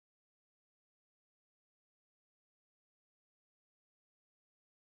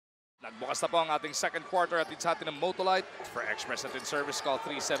Nagbukas na po ang ating second quarter at it's atin ng Motolite. For express natin service, call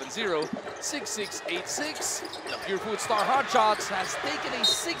 370-6686. The Pure Food Star Hotshots has taken a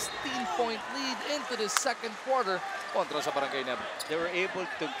 16-point lead into the second quarter kontra sa Barangay Ginebra. They were able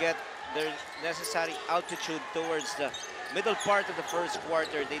to get their necessary altitude towards the middle part of the first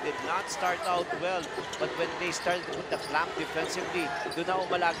quarter. They did not start out well, but when they started to put the clamp defensively, doon na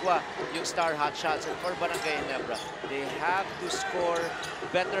umalagwa yung Star Hotshots. And for Barangay Ginebra, they have to score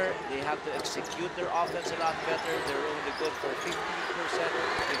better. They have to execute their offense a lot better. They're only good for 15%.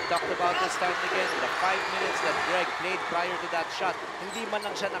 We've talked about this time again. The 5 minutes that Greg played prior to that shot, hindi man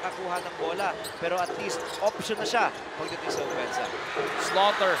lang siya nakakuha ng bola, pero at least option na siya pagdating sa offensa.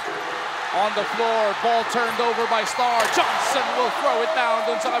 Slaughter on the floor, ball turned over by Star. Johnson will throw it down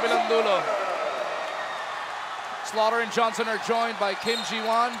dun sa kabilang dulo. Slaughter and Johnson are joined by Kim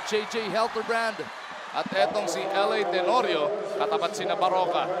Ji-won, JJ Helterbrand, at etong si LA Tenorio, katapat sina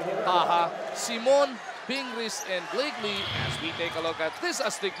Baroka, Taha, Simon, Pingris, and Blakely as we take a look at this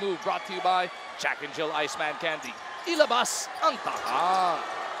astig move brought to you by Jack and Jill Iceman Candy. Ilabas ang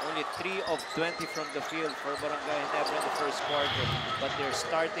Taha. Only 3 of 20 from the field for Barangay Ginebra in the first quarter. But they're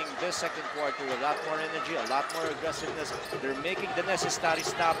starting this second quarter with a lot more energy, a lot more aggressiveness. They're making the necessary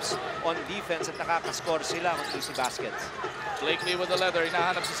stops on defense at nakakascore sila kung easy baskets. Blakely with the leather,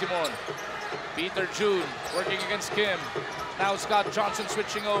 hinahanap si Simon. Peter June working against Kim. Now Scott Johnson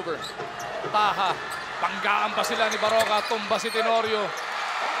switching over. Taha, panggaan pa sila ni Baroka, tumba si Tenorio.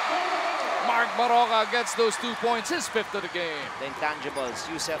 Mark Baroka gets those 2 points, his 5th of the game. The intangibles,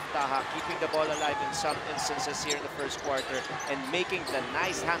 Yusef Taha keeping the ball alive in some instances here in the first quarter and making the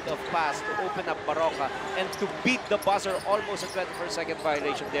nice handoff pass to open up Baroka and to beat the buzzer, almost a 21st-second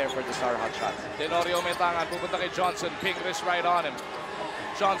violation there for the Star Hotshots. Tenorio may tangan, pupunta kay Johnson, Pingris right on him.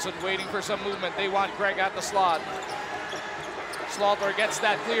 Johnson waiting for some movement, they want Greg at the slot. Slaughter gets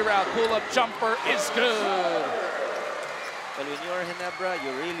that clear out, pull-up jumper is good. Well, when you're Ginebra,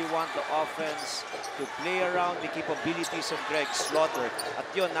 you really want the offense to play around the capabilities of Greg Slaughter. At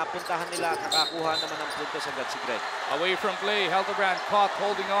yun, napuntahan nila, nakakuha naman ng puntos agad si Greg. Away from play, Helterbrand caught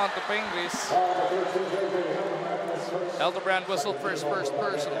holding on to Pingris. Helterbrand whistled first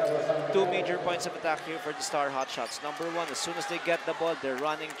person. 2 major points of attack here for the Star Hotshots. Number one, as soon as they get the ball, they're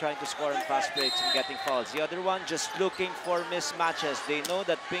running, trying to score on fast breaks and getting fouls. The other one, just looking for mismatches. They know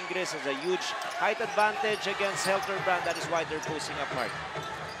that Pingris has a huge height advantage against Helterbrand. That is why they're posting up hard.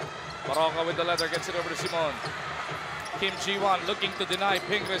 Baroka with the leather gets it over to Simon. Kim Ji-won looking to deny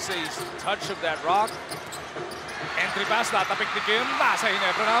Pingris a touch of that rock. Entry pass, tatapik ni Kim. Nasa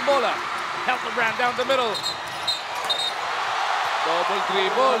Ginebra na ang bola. Helterbrand down the middle. Double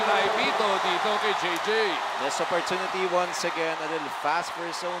dribble, naipito dito kay JJ. This opportunity once again, a little fast for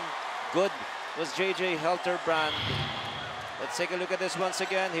his own good was JJ Helterbrand. Let's take a look at this once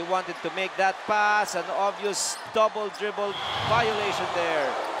again. He wanted to make that pass, an obvious double dribble violation there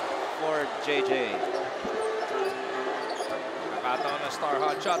for JJ. Nakataon na Star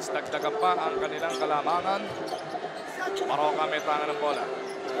Hotshots, dagdagan pa ang kanilang kalamangan. Baroka may tangan ng bola.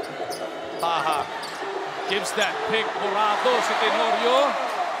 Taha gives that pick, Burado si Tenorio.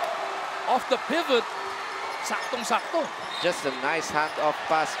 Off the pivot, saktong-sakto. Just a nice hand-off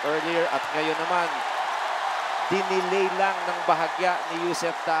pass earlier at ngayon naman, dinilay lang ng bahagya ni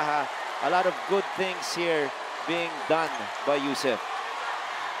Yusef Taha. A lot of good things here being done by Yusef.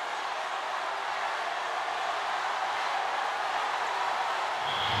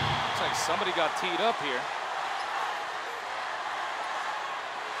 Looks like somebody got teed up here.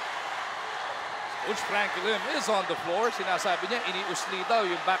 Coach Frankie Lim is on the floor. Sinasabi niya, iniusli daw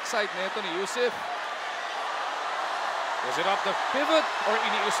yung backside nito ni Yusef. Was it off the pivot or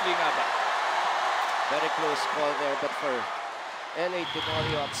iniusli nga ba? Very close call there, but for LA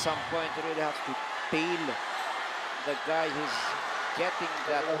Tenorio at some point, you really have to tail the guy who's getting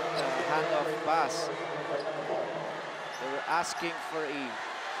that handoff pass. They were asking for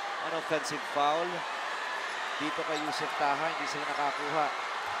an offensive foul. Dito kay Yusef Taha, hindi sila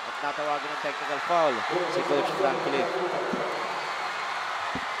nakakuha. At natawagan ng technical foul si Coach Frankie Lim.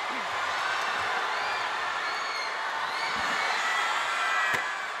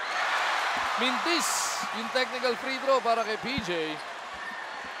 Mintis yung technical free throw para kay PJ.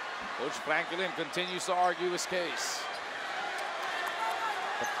 Coach Frankie Lim continues to argue his case.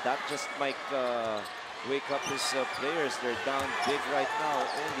 But that just might wake up his players. They're down big right now.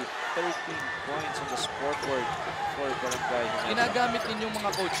 Only 13 points on the scoreboard for Barangay Ginebra. Ginagamit ninyong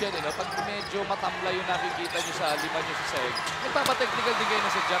mga coach yan, pag medyo matamlay yung nakikita nyo sa lima nyo sa seg, nagpapatechnical din kayo na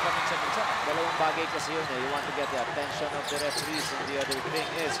sa dyan paminsan-minsan. Dalawang bagay kasi yun You want to get the attention of the referees, and the other thing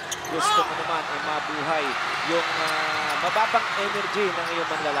is gusto mo naman ay mabuhay yung mababang energy ng iyong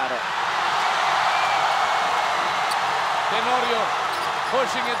manlalaro. Tenorio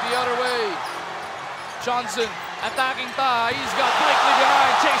pushing it the other way. Johnson attacking Taha. He's got Blakely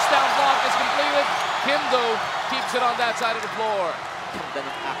behind. Chase down block is completed. Kim though keeps it on that side of the floor. Ganda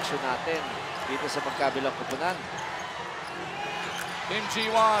ng action natin dito sa magkabilang kupunan. Kim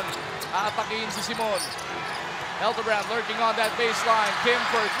Ji-won aatakihin si Simon. Hildebrand lurking on that baseline. Kim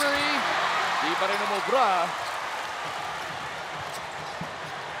for three. Di pa rin umubra.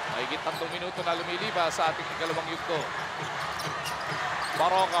 Mahigit 3 minuto na lumilipas sa ating ikalawang yugto.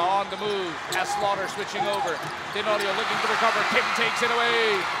 Baroka on the move as Slaughter switching over. Tenorio looking to recover. Kim takes it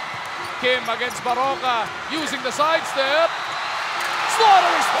away. Kim against Baroka using the sidestep.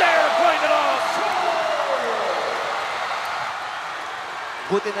 Slaughter is there, playing it off.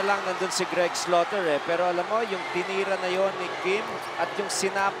 Buti na lang nandun si Greg Slaughter pero alam mo, yung tinira na yon ni Kim at yung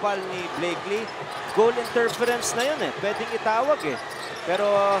sinapal ni Blakely, goal interference na yun Pwedeng itawag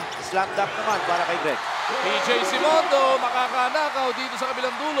Pero slam dunk naman para kay Greg. PJ Simondo makakanakaw dito sa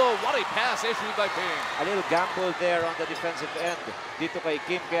kabilang dulo. What a pass issued by Kim. A little gamble there on the defensive end dito kay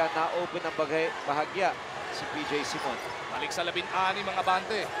Kim, kaya na-open ang bahagya si PJ Simon. Balik sa 16 mga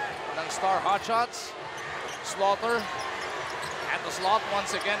bante ng Star Hotshots. Slaughter at the slot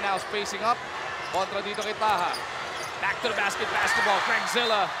once again, now spacing up. Kontra dito kay Taha. Back to the basket, basketball. Frank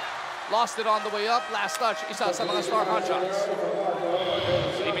Zilla lost it on the way up. Last touch, isa sa mga Star Hotshots.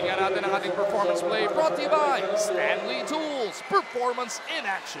 Silipin nga natin ang ating performance play brought to you by Stanley Tools. Performance in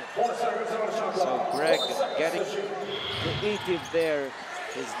action. So Greg getting creative there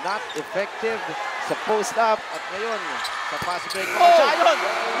is not effective sa post-up. At ngayon, sa fast break. Ayun!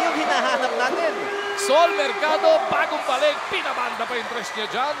 Yung hinahanap natin. Sol Mercado, bagong balik. Pinabanda pa yung tres niya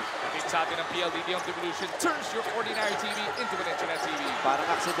dyan. Kapit sa atin ang PLDT on Evolution turns your ordinary TV into an internet TV. Parang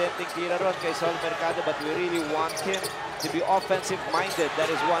aksidenteng tira ron kay Sol Mercado, but we really want him to be offensive-minded.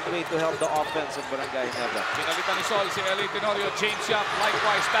 That is one way to help the offense of Barangay Ginebra. Pinalitan ni Sol si Eli Tenorio. James Yap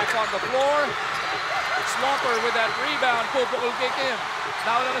likewise back on the floor. Slaughter with that rebound. Pupukul kay Kim.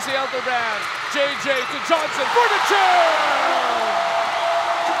 Now na si Hildebrand. JJ to Johnson for the jam!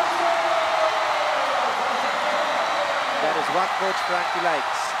 That is what Coach Frankie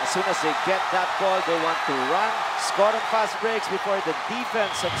likes. As soon as they get that ball, they want to run, score on fast breaks before the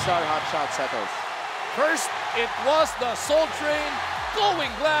defense of Star Hotshots settles. First, it was the Soul Train going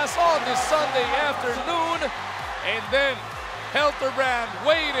glass on this Sunday afternoon. And then Hildebrand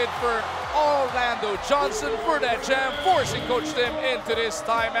waited for Orlando Johnson for that jam, forcing Coach Tim into this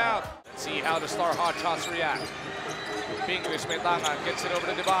timeout. Let's see how the Star Hotshots react. Pingris Metangan gets it over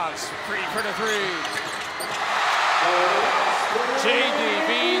to Devons. Free for the three.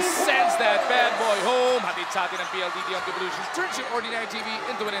 JDB sends that bad boy home. Hatid sa atin ang PLDT on Evolution turns your ordinary TV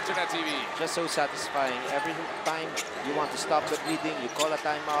into an internet TV. Just so satisfying. Every time you want to stop the bleeding, you call a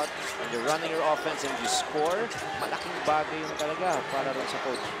timeout, and you're running your offense and you score, malaking bagay yun talaga para rin sa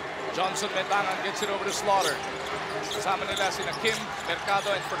coach. Johnson Metangan gets it over to Slaughter. Kasama nila sina Kim,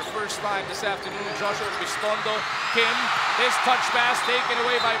 Mercado, and for the first time this afternoon, Joshua Bistondo. Kim, this touch pass taken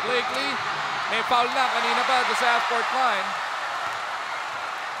away by Blakely. May foul na kanina pa sa half-court line.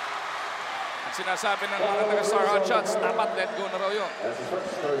 At sinasabi ng mga taga-Star Hotshots, dapat let go na raw yun.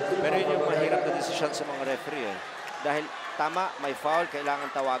 Pero yun yung mahirap na desisyon sa mga referee. Dahil tama, may foul,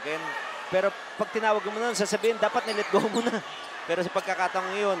 kailangan tawagin. Pero pag tinawag mo nun, sasabihin, dapat nilet go mo na. Pero sa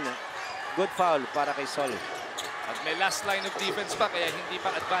pagkakataong yun, good foul para kay Sol. At may last line of defense pa, kaya hindi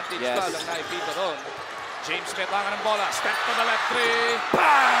pa advantage foul ang naipito doon. James Metangan ng bola, step to the left three.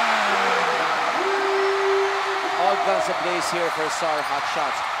 Bang! All guns ablaze here for Star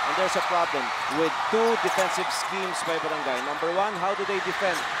Hotshots. And there's a problem with two defensive schemes by Barangay. Number one, how do they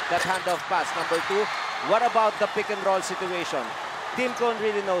defend that handoff pass? Number two, what about the pick and roll situation? Team Cone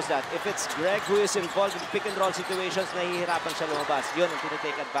really knows that. If it's Greg who is involved in pick and roll situations, nahihirapan siya lumabas. Yun ang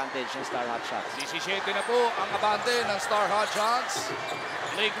tinitake advantage ng Star Hotshots. 17 na po ang abante ng Star Hotshots.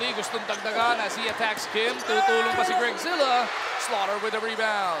 Blakely gustong dagdagan as he attacks Kim. Tutulong pa si Greg Zilla. Slaughter with a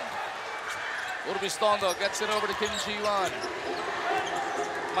rebound. Urbistondo gets it over to Kim Ji-won.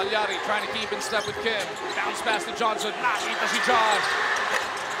 Malyari trying to keep in step with Kim. Bounce pass to Johnson. Nakita si Josh.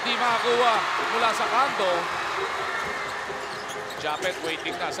 Di makakuha mula sa kanto. Japet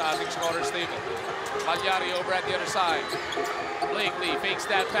waiting na sa ating scorer's table. Malyari over at the other side. Blakely fakes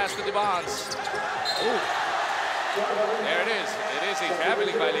that pass to Devons. Oh. There it is. It is a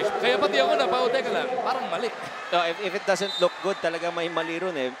traveling violation. Kaya pati ako teka lang, parang mali. If it doesn't look good, talaga may mali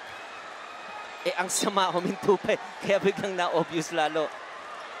ron eh. Ang sama, huminto pa eh. Kaya biglang na-obvious lalo.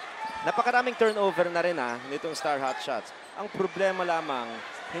 Napakaraming turnover na rin nitong Star Hotshots. Ang problema lamang,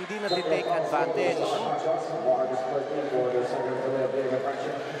 hindi na take advantage.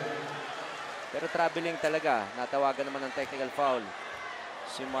 Pero traveling talaga. Natawagan naman ng technical foul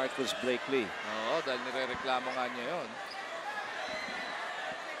si Marcus Blakely. Oo, dahil nire-reklamo nga niya yun.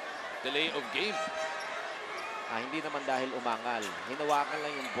 Delay of game. Hindi naman dahil umangal. Hinawakan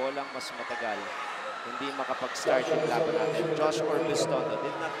lang yung bolang mas matagal. Hindi makapag-start yung laban natin. Josh Orbistondo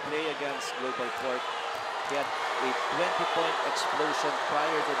did not play against Global Corp. He had a 20-point explosion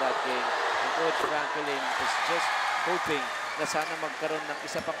prior to that game. And Coach Franklin is just hoping na sana magkaroon ng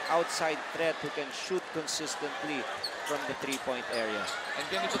isa pang outside threat who can shoot consistently from the three-point area. And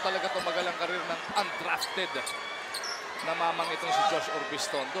ganito talaga tumagal ang karir ng undrafted na mamang itong si Josh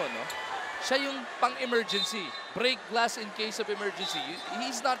Orbistondo, no? Siya yung pang-emergency. Break glass in case of emergency.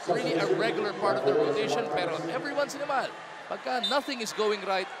 He's not really a regular part of the rotation, pero every once in a while, pagka nothing is going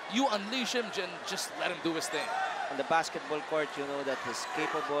right, you unleash him and just let him do his thing. On the basketball court, you know that he's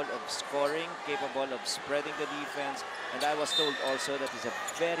capable of scoring, capable of spreading the defense, and I was told also that he's a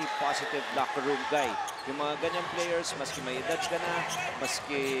very positive locker room guy. Yung mga ganyang players, maski may edad ka na,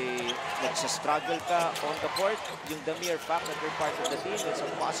 maski nagsastruggle ka on the court, yung the mere fact that you're part of the team, it's a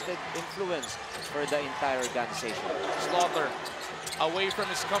positive influence for the entire organization. Slaughter, away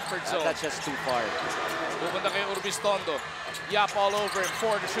from his comfort zone. That's just too far. Pupunta kay Orbistondo. Yap all over him.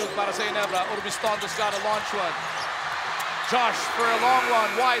 4 to shoot para sa Ginebra. Orbistondo's got a launch one. Josh for a long one.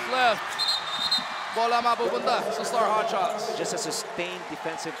 Wide left. Bola mapupunta sa Star Hotshots. Just a sustained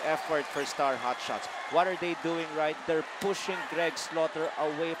defensive effort for Star Hotshots. What are they doing right? They're pushing Greg Slaughter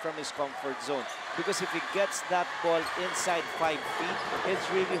away from his comfort zone. Because if he gets that ball inside 5 feet, it's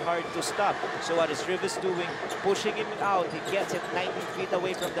really hard to stop. So what is Rivas doing? Pushing him out. He gets it 90 feet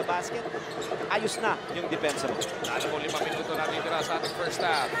away from the basket. Ayos na yung depensa mo. Lalo mo 5 minuto natin tira sa ating first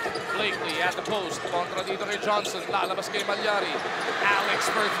half. Blakely at the post. Kontra dito kay Johnson. Lalabas kay Malyari. Alex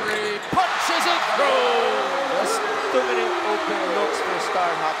for 3. Punches it through! Just too many open looks for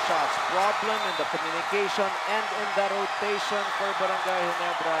Star Hotshots. Problem in the communication and in the rotation for Barangay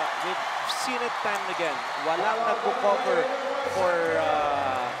Ginebra. We've seen it time and again. Walang nagpo-cover for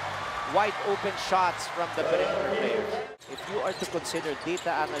wide open shots from the perimeter players. If you are to consider data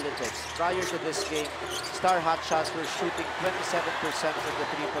analytics, prior to this game, Star Hotshots were shooting 27% from the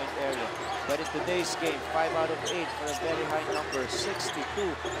three-point area. But in today's game, 5 out of 8 for a very high number, 62.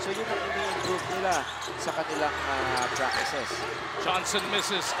 So yun ang ini-improve nila sa kanilang practices. Johnson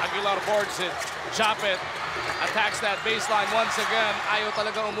misses. Aguilar boards it. Japet attacks that baseline once again. Ayaw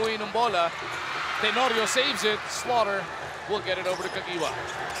talaga umuwi ng bola. Tenorio saves it. Slaughter will get it over to Kagiwa.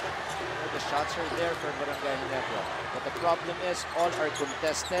 The shots are there for Barangay Ginebra. But the problem is, all are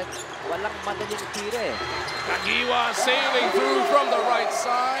contested. Walang madaling tire. Kagiwa sailing through from the right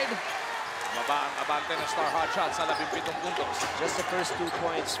side. Maba ang abante ng Star Hotshots sa 17 puntos. Just the first 2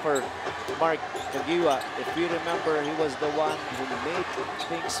 points for Mark Kagiwa. If you remember, he was the one who made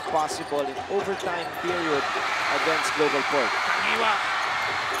things possible in overtime period against Global Corp. Kagiwa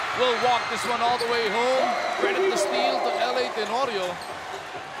will walk this one all the way home. Credit the steal to LA Tenorio.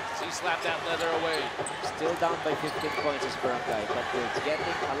 He slapped that leather away. Still down by 15 points is Barangay, but they're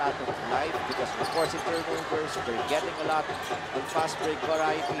getting a lot of life because of forcing turnovers. They're getting a lot of fast break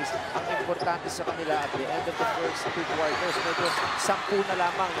varieties. Ang importante sa kanila at the end of the first 2 quarters, medyo 10 na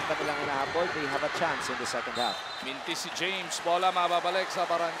lamang yung kanilang inahabol. They have a chance in the second half. Minti si James. Bola mababalik sa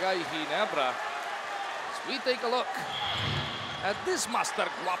Barangay Ginebra. As we take a look at this Master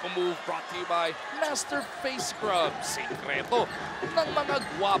Guapo move brought to you by Master Face Scrub. Sikreto ng mga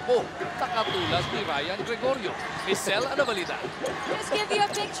guwapo na katulad ni Ryan Gregorio. Michelle, ano balita? Just give you a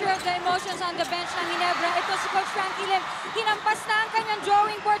picture of the emotions on the bench ng Ginebra. Ito si Coach Franklin. Hinampas na ang kanyang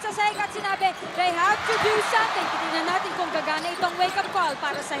drawing board sa sahig at sinabi, they have to do something. Titignan natin kung gagana itong wake-up call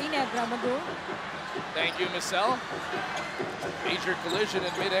para sa Ginebra. Magu? Thank you, Michelle. Major collision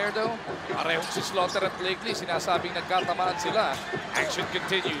in midair though. Parehong si Slaughter at Blakely. Sinasabing nagkatamaan sila. Action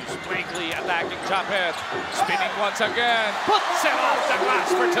continues. Blakely attacking Japet. Spinning once again. Puts it off the glass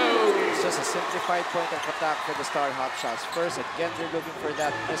for 2. It's just a simplified point of attack for the Star Hotshots. First, again, they're looking for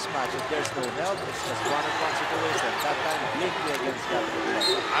that mismatch. If there's no help, it's just one-on-one situation. That time, Blakely against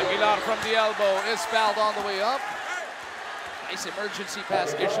Japet. Aguilar from the elbow is fouled on the way up. Nice emergency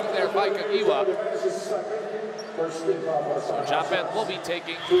pass issue there by Kagiwa. So Japet will be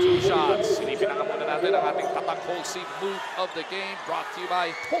taking 2 shots. Silipin na muna natin ang ating tatak Coliseum move of the game brought to you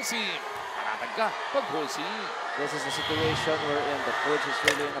by Coliseum. matatag ka pag whole scene. This is a situation wherein the coach is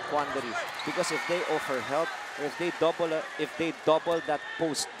really in a quandary because if they offer help or if they double that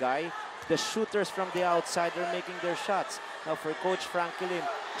post guy, the shooters from the outside are making their shots. Now for Coach Frankie Lim,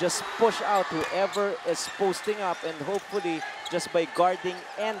 just push out whoever is posting up and hopefully just by guarding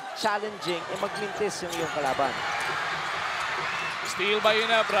and challenging, magmintis yung iyong kalaban. Steal by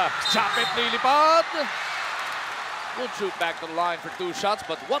Ginebra. Chapit lilipad. Would shoot back to the line for 2 shots,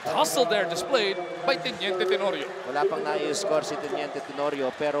 but what hustle there displayed by Teniente Tenorio. Wala pang nai-score si Teniente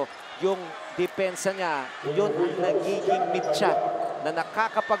Tenorio, pero yung depensa niya, yun ang nagiging mitya na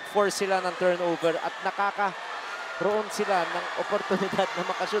nakakapag-force sila ng turnover at nakakaroon sila ng oportunidad na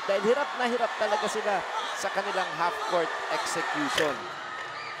makashoot dahil hirap talaga sila sa kanilang half-court execution.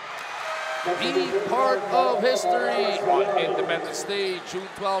 Be part of history on Independence Day, June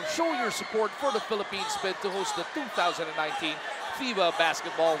 12. Show your support for the Philippines bid to host the 2019 FIBA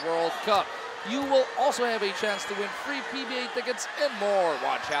Basketball World Cup. You will also have a chance to win free PBA tickets and more.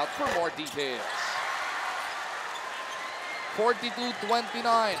 Watch out for more details. 42-29.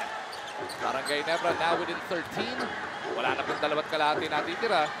 Barangay Ginebra now within 13. Wala na pong 2 kalahati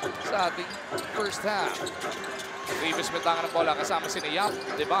natitira sa ating first half. Rivas Mentangan ng bola kasama si Yap,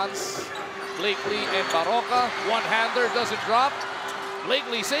 Devans, Blakely, and Baroka. One-hander doesn't drop.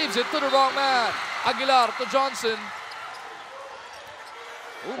 Blakely saves it to the wrong man. Aguilar to Johnson.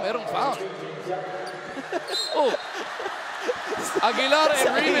 Oh, merong foul. Oh. Aguilar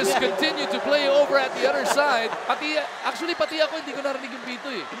and Rivas continue to play over at the other side. Actually, pati ako hindi ko narinig yung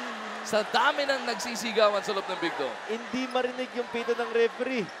pito eh. Sa dami ng nagsisigawan sa loob ng Big Dome. Hindi marinig yung pito ng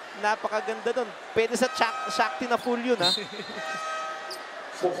referee. Napakaganda doon. Pwede sa Shakti na full yun, ha?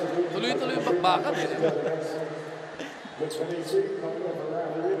 Tuloy-tuloy yung bakbakan.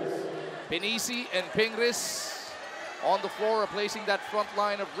 Pinisi and Pingris on the floor, replacing that front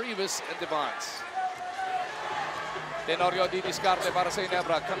line of Rivas and Devans. Tenorio di diskarte para sa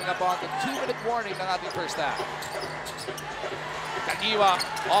Ginebra. Coming up on the 2-minute warning ng ating first half. Kagiwa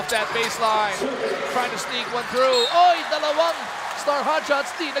off that baseline. Trying to sneak one through. Oy, dalawang star hotshots.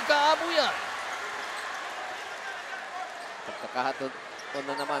 Di nagkaamo yan. Pagkakahatod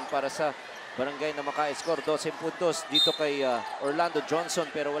na naman para sa Barangay na maka-score 12 puntos dito kay Orlando Johnson,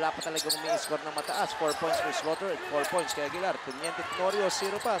 pero wala pa talagang umi-score ng mataas. 4 points for Slaughter at 4 points kay Aguilar. Teniente Tenorio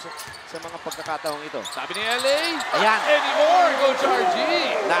 0 pa sa mga pagkakataong ito. Sabi ni LA, ayan, anymore, Coach RG.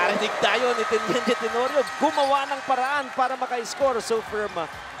 Narinig tayo ni Teniente Tenorio. Gumawa ng paraan para maka-score. So from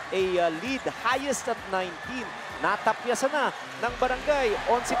a lead highest at 19, natapyasan na ng Barangay.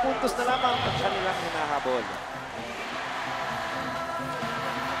 11 puntos na lamang ang kanilang hinahabol.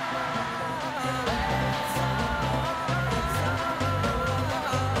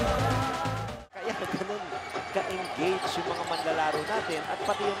 Ka-engage yung mga manlalaro natin at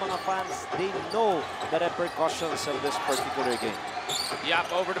pati yung mga fans, they know the repercussions of this particular game. Yap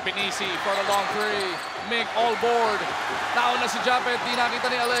over to Pinisi for the long three. Mig all board. Nauna na si Japet, di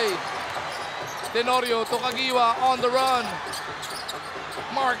nakita ni LA. Tenorio to Kagiwa on the run.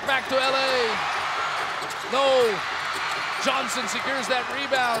 Mark back to LA. No. Johnson secures that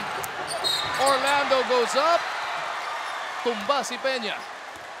rebound. Orlando goes up. Tumba si Peña.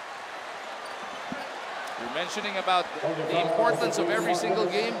 We're mentioning about the importance of every single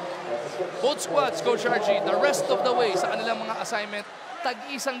game. Both squads, Coach Archie, the rest of the way sa kanilang mga assignment,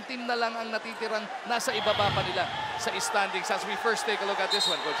 tag-isang team na lang ang natitirang nasa ibaba pa nila sa standings. As we first take a look at this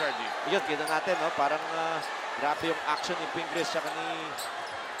one, Coach Archie. Yun, kita natin, no? Parang grabe yung action ni Pingris at ni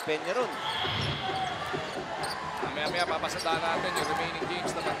Peña ron. Maya-maya, papasandaan natin yung remaining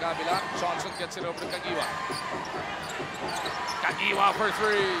games na magkabila. Johnson gets it over to Kagiwa. Kagiwa for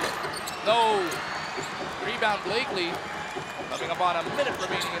three. No. Rebound Blakely. Coming upon a minute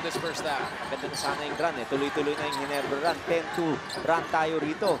remaining in this first half. Ganda na sana yung run, eh. Tuloy-tuloy na yung Ginebra run. 10-2 run tayo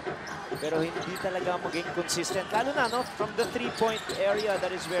rito. Pero hindi talaga maging consistent. Lalo na, no? From the three-point area,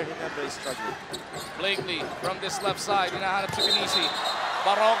 that is where Ginebra is struggling. Blakely from this left side. Hinahanap si Pinisi.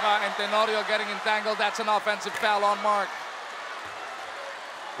 Baroka and Tenorio getting entangled. That's an offensive foul on Mark.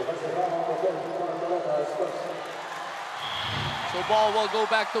 So ball will go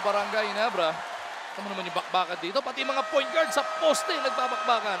back to Barangay Ginebra. Ano naman yung bakbakan dito? Pati mga point guard sa poste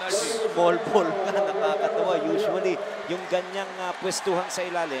nagbabakbakan. Small ball nga, nakakatawa. Usually, yung ganyang pwestuhan sa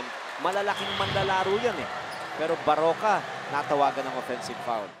ilalim, malalaking manlalaro yan eh. Pero Baroka, natawagan ng offensive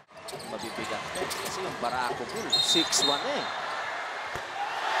foul. Mabibigat. Kasi yung Barako Bull, 6-1 eh.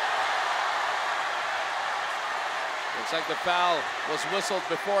 Looks like the foul was whistled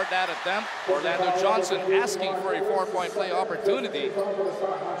before that attempt. Orlando Johnson asking for a 4-point play opportunity.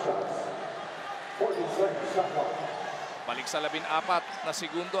 Balik sa 14 na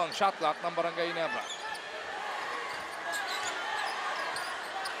segundo ang shot clock ng Barangay Ginebra.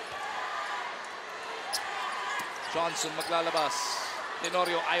 Johnson maglalabas.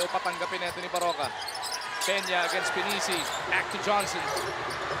 Tenorio ayaw patanggapin ito ni Baroka. Peña against Pinisi. Back to Johnson.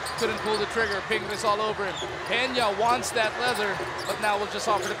 Couldn't pull the trigger. Pingris all over him. Peña wants that leather, but now will just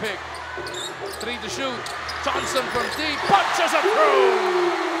offer to pick. 3 to shoot. Johnson from deep. Punches it through!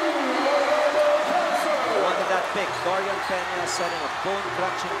 Wanted that pick. Dorian Peña setting a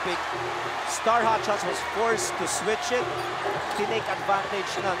bone-crunching pick. Star Hotshots was forced to switch it. Tinake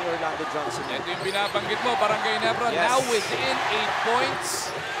advantage na ni Orlando Johnson. Ito yung binabanggit mo, Barangay Ginebra Yes. now within 8 points.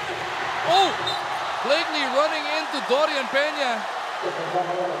 Oh! Blakely running into Dorian Peña.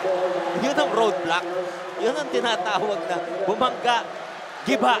 Yun ang roadblock. Yun ang tinatawag na bumangga,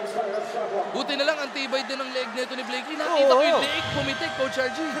 giba. Buti na lang ang tibay din ng leg nito ni Blakely. Nakita ko yung leg pumitik, Coach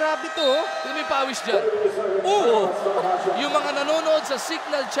RG. Grabe to. May pawis dyan. Oh! Yung mga nanonood sa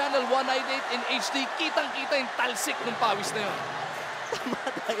Signal Channel 198 in HD, kitang-kita yung talsik ng pawis na yun. Tama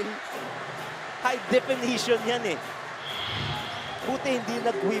dahil high definition yan eh. Buti hindi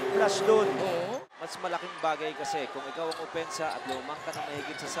nag-whiplash doon. Oo. Mas malaking bagay kasi kung ikaw ang opensa at lumang ka na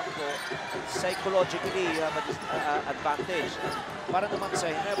mahigit sa 10, psychologically you have an advantage. Para naman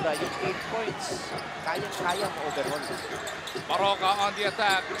sa Ginebra, yung 8 points, kayang-kaya mo overall. Baroka on the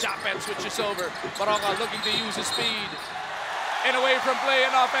attack. Japet switches over. Baroka looking to use his speed. And away from play,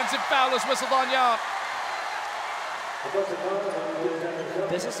 an offensive foul is whistled on Yap.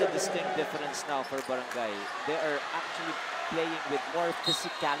 This is a distinct difference now for Barangay. They are actually playing with more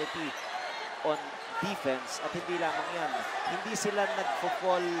physicality on defense at hindi lamang yan. Hindi sila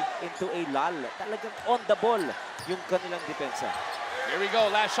nagpo-fall into a lull. Talagang on the ball yung kanilang depensa. Here we go,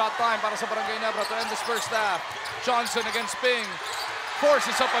 last shot time para sa Barangay Ginebra to end this first half. Johnson against Ping.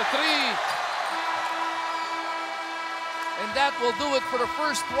 Forces up a 3. And that will do it for the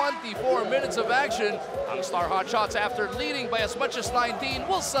first 24 minutes of action. Ang Star Hotshots, after leading by as much as 19,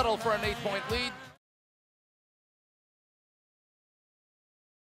 will settle for an 8-point lead.